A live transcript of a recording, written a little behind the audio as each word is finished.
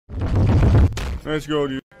Let's go,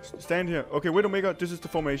 dude. Stand here. Okay, Widowmaker, this is the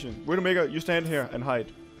formation. Widowmaker, you stand here and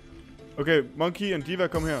hide. Okay, Monkey and Diva,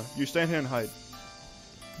 come here. You stand here and hide.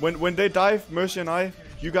 When they dive, Mercy and I,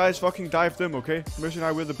 you guys fucking dive them, okay? Mercy and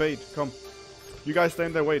I with the bait. Come. You guys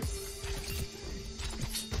stand there, wait.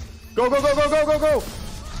 Go, go, go, go, go, go, go!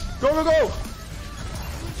 Go, go, go!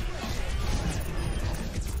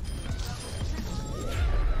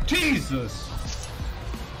 Jesus!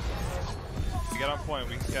 Get on point,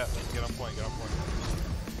 we can cap. Get on point, get on point.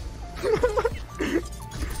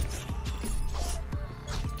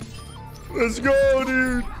 Let's go,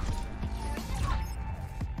 dude!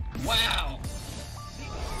 Wow!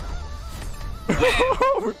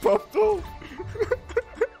 We popped off!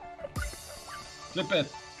 Flip it!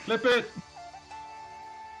 Flip it!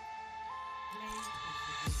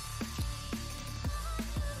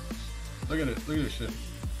 Look at it, look at this shit.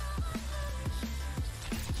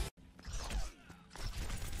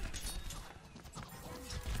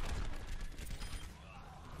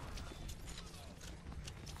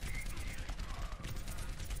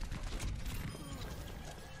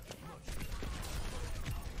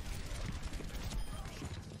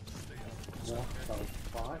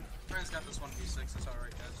 Friends got this 1v6, it's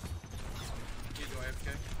alright, guys. You do AFK.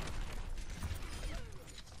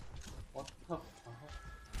 What the fuck?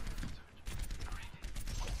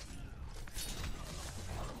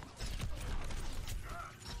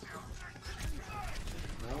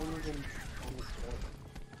 No one even on the spot.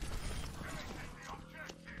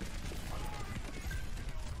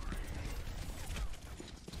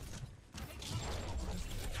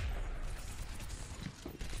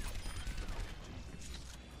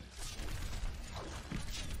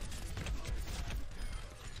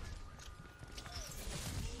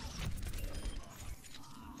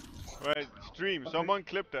 Right, stream. Someone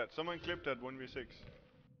clip that. Someone clip that 1v6.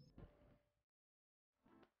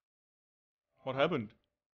 What happened?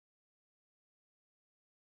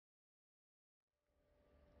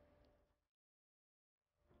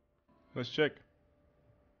 Let's check.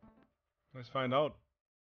 Let's find out.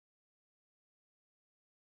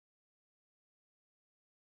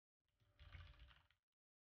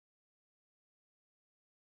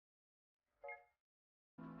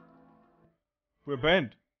 We're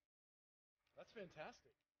banned. That's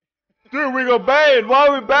fantastic. Dude, we got banned! Why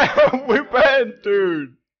are we banned? We banned,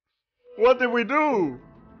 dude! What did we do?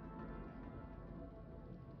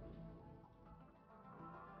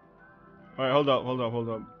 Alright, hold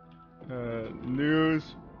up.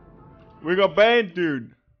 News. We got banned,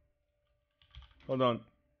 dude! Hold on.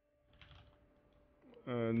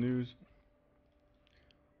 News.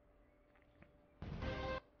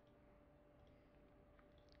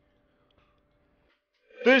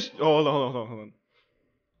 This. Oh, hold on.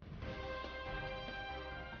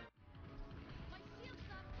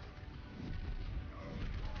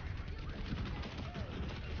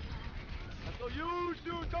 Let's go, you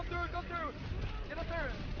dude! Come through! Get up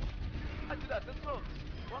there! I do that, let's go!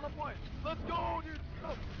 We're on the point! Let's go, dude! Go!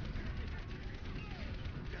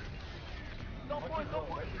 No point!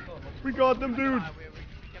 We got them, dude! We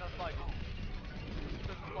cannot slide, dude.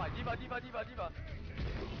 Doesn't slide. Diva!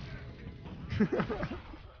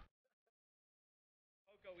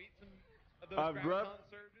 I have grab.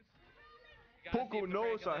 Poco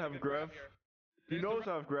knows I have graph. He knows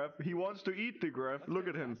I have graph. He wants to eat the graph. Look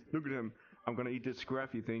at him. I'm gonna eat this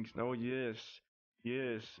graph, he thinks. Oh, yes.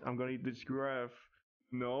 I'm gonna eat this graph.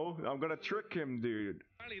 No, I'm gonna trick him, dude.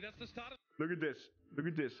 Look at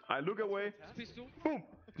this. I look away. Boom!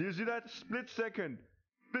 Do you see that? Split second.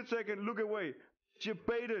 Look away. You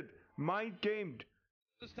baited. Mind gamed.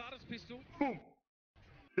 Boom!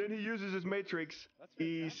 Then he uses his matrix.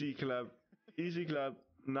 Easy clap.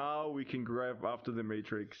 Now we can grab after the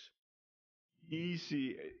matrix.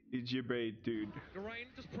 Easy bait, dude.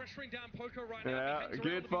 Just pressuring down Poco right now. Yeah,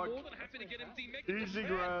 get fucked. Easy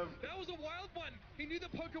grab. That was a wild one. He knew the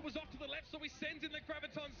Poco was off to the left, so he sends in the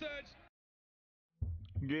Graviton Surge.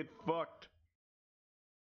 Get fucked.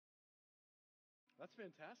 That's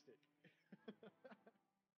fantastic.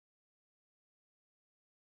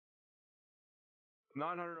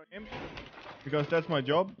 $900 because that's my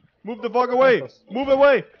job. Move the fuck away! Move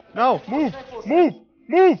away! Now! Move!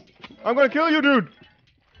 I'm gonna kill you, dude!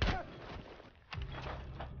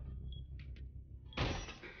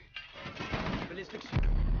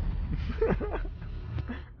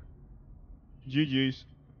 GG's.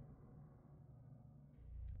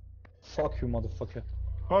 Fuck you, motherfucker.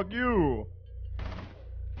 Fuck you!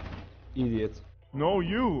 Idiot. No,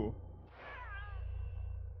 you!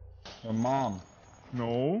 Your mom.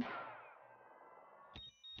 No.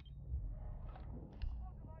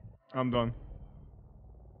 I'm done.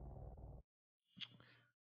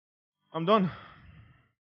 I'm done.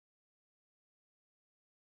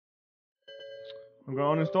 I'm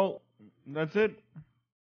gonna uninstall. That's it.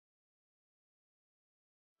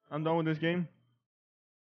 I'm done with this game.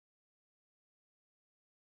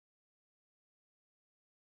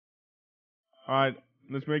 Alright,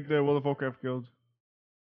 let's make the World of Warcraft guild.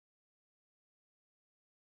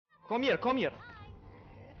 Come here, come here.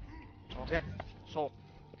 Okay, so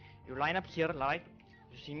you line up here, right?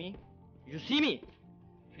 You see me? You see me?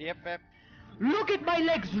 Yep, yep. Look at my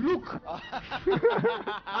legs, look!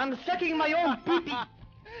 I'm sucking my own pee-pee.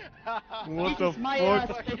 What This the is my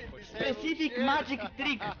fuck? specific magic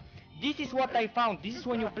trick. This is what I found. This is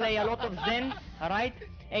when you play a lot of Zen, alright?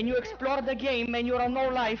 And you explore the game and you're on no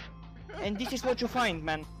life. And this is what you find,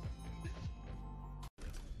 man.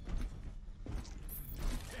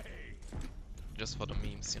 Just for the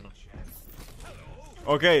memes, you know.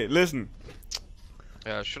 Okay, listen.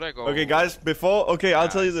 Yeah, should I go? Okay, guys, I'll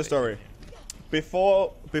tell you the story.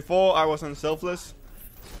 Before I was on Selfless,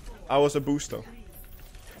 I was a booster.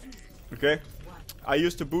 Okay? I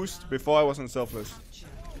used to boost before I was on Selfless.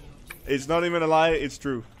 It's not even a lie, it's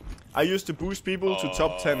true. I used to boost people to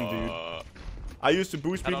top 10, dude. I used to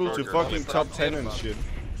boost people to fucking top 10 and shit.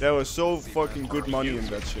 There was so fucking good money in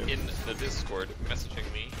that shit. In the Discord,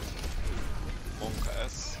 messaging me. Monk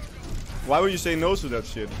ass. Why would you say no to that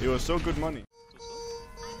shit? It was so good money.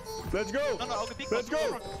 Let's go! Let's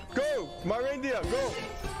go! Go! My reindeer, go!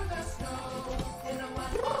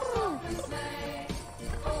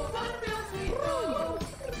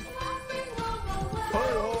 Ho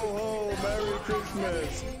ho ho! Merry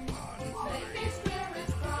Christmas!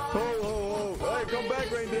 Ho ho ho! Hey, come back,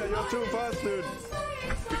 reindeer! You're too fast, dude!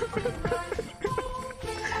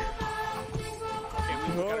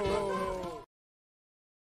 Ho ho ho!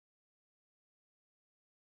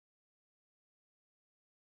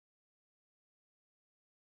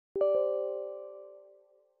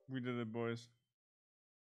 We did it, boys.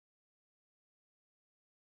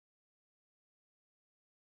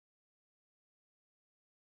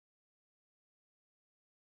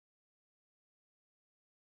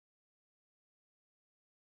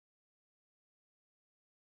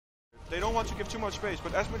 They don't want to give too much space,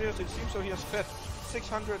 but Asmodeus, it seems so he has fed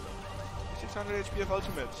 600 HP of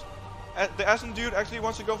ultimates. The Ashen dude actually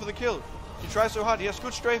wants to go for the kill. He tries so hard, he has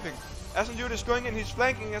good strafing. Ashen dude is going in, he's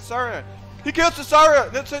flanking at Zarya. He kills the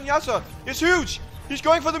Zarya, that's Nyasa. It's huge! He's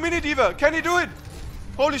going for the mini diva, can he do it?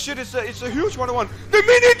 Holy shit, it's a huge 1-on-1. The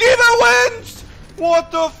mini diva wins!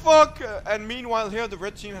 What the fuck? And meanwhile here, the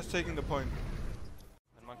red team has taken the point.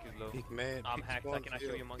 And monkey's low. Pick man, I'm pick hacked, spawn I can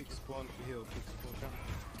show you monkey. Pick spawn heal, pick spawn.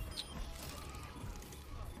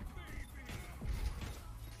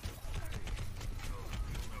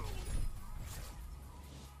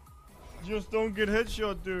 Just don't get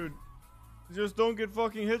headshot, dude. Just don't get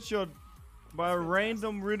fucking headshot by a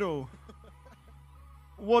random riddle.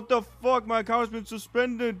 What the fuck? My account's been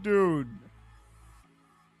suspended, dude.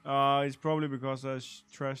 It's probably because I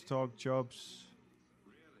trash talk chops.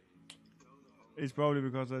 It's probably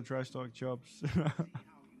because I trash talk chops.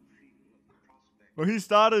 But he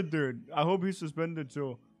started, dude. I hope he's suspended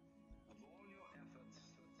too.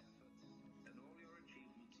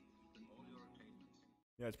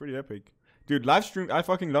 Yeah, it's pretty epic. Dude, live stream, I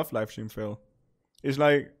fucking love live stream fail. It's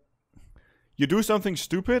like, you do something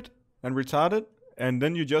stupid and retarded, and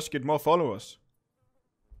then you just get more followers.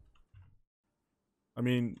 I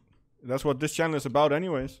mean, that's what this channel is about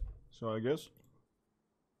anyways, so I guess.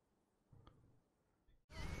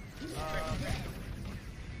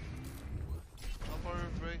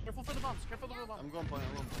 Careful for the bombs, careful for the bombs. I'm going point,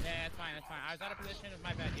 Yeah, it's fine, it's fine. I was out of position, it was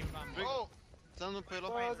my bad. You bombed me. Oh! Send them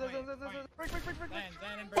payload. Break, Zen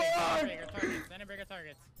and break our targets. Zen and break our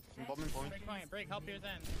targets. I'm bombing point. Break point, break, help your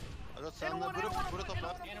Zen. I got sand, put it top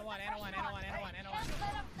left. And a one.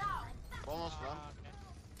 Almost run.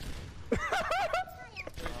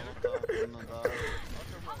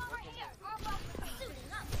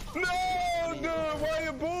 No, dude, why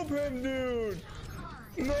you boop him, dude?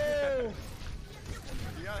 No!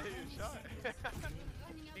 Yeah, he shot.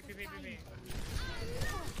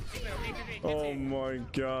 Oh my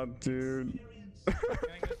god, dude.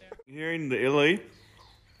 Here in the LA.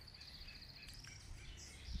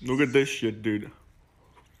 Look at this shit, dude.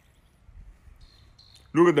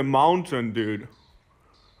 Look at the mountain, dude.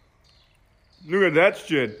 Look at that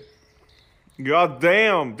shit. God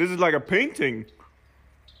damn, this is like a painting.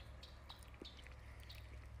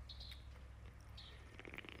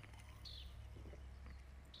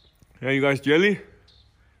 Yeah, you guys jelly?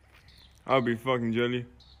 I'll be fucking jelly.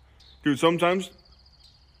 Dude, sometimes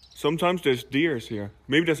there's deers here.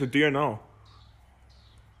 Maybe there's a deer now.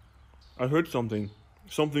 I heard something.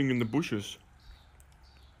 Something in the bushes.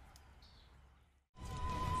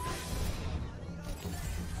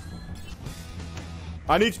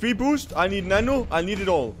 I need speed boost, I need nano, I need it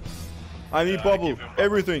all. I need bubble,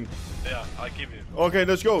 everything. Yeah, I give you. Okay,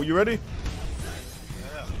 let's go. You ready?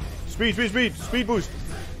 Yeah. Speed boost.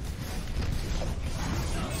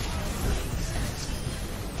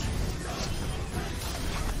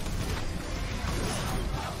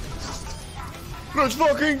 Let's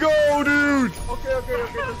fucking go, dude! Okay.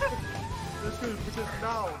 That's good because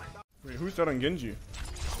now. Wait, who's that on Genji?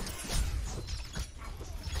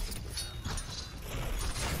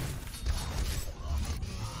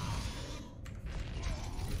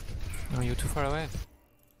 No, you're too far away.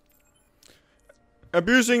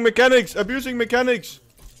 Abusing mechanics!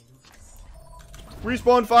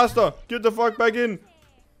 Respawn faster! Get the fuck back in!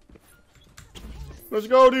 Let's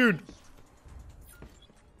go, dude!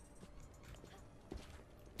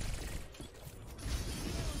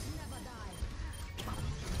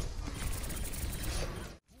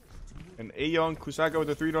 An Aeon Kusaka with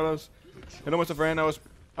the $3. Hello, Mr. Fran.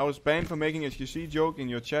 I was banned for making a XQC joke in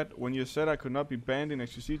your chat when you said I could not be banned in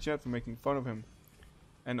XQC chat for making fun of him.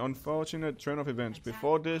 An unfortunate turn of events.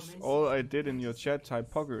 Before this, all I did in your chat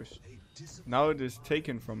type poggers. Now it is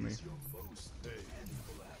taken from me.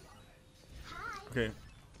 Okay.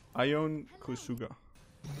 Aeon Kusuga.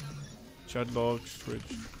 Chat logs, Twitch.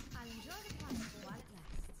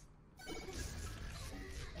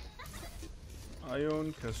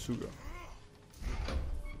 Aeon Kasuga.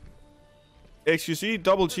 XQC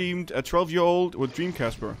double teamed a 12-year-old with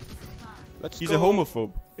Dreamcasper. He's a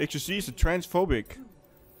homophobe. XQC is a transphobic.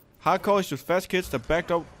 Hardcore is just fast kids that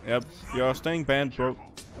backed up. Yep, you're staying banned, bro.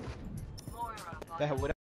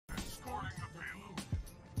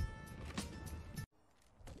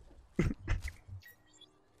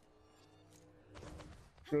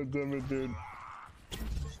 God damn it, dude.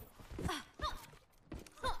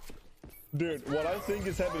 Dude, what I think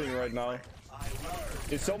is happening right now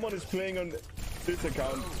is someone is playing on this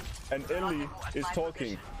account and Ellie is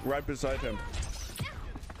talking right beside him.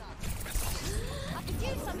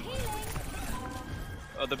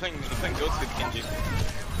 They're playing Ghost with Genji.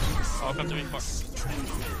 Oh, come to me, fuck.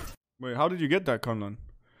 Wait, how did you get that, Conlon?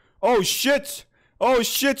 Oh shit! Oh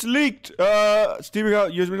shit, leaked! Steam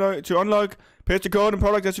account, USB to unlock, paste the code and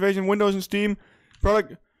product activation, Windows and Steam.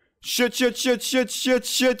 Product. Shit.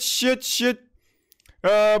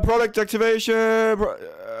 Product activation.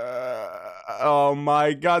 Oh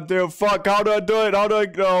my god, damn fuck. How do I do it?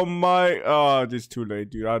 Oh my. Oh, this is too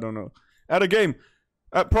late, dude. I don't know. Add a game.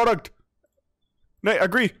 Add product. Nay,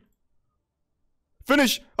 agree.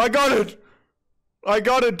 Finish. I got it.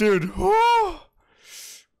 Dude.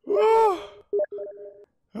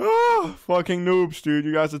 Fucking noobs, dude.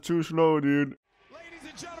 You guys are too slow, dude. Ladies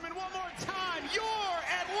and gentlemen, one more time, your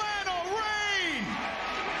Atlanta Reign!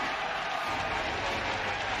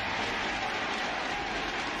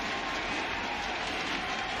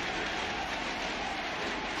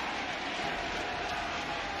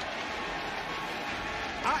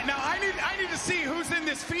 Now I need to see who's in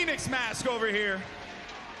this Phoenix mask over here.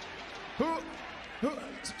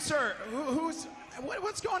 Sir,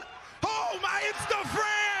 what's going on? Oh my, it's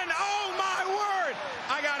Dafran! Oh my word!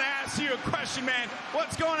 I gotta ask you a question, man.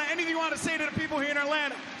 What's going on? Anything you want to say to the people here in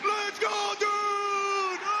Atlanta? Let's go, dude!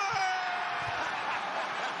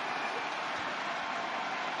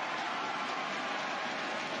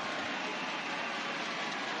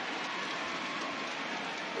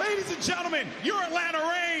 Ladies and gentlemen, your Atlanta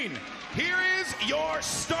Reign. Here is your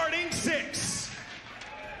starting six.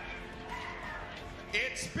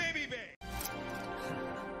 It's Baby Bay.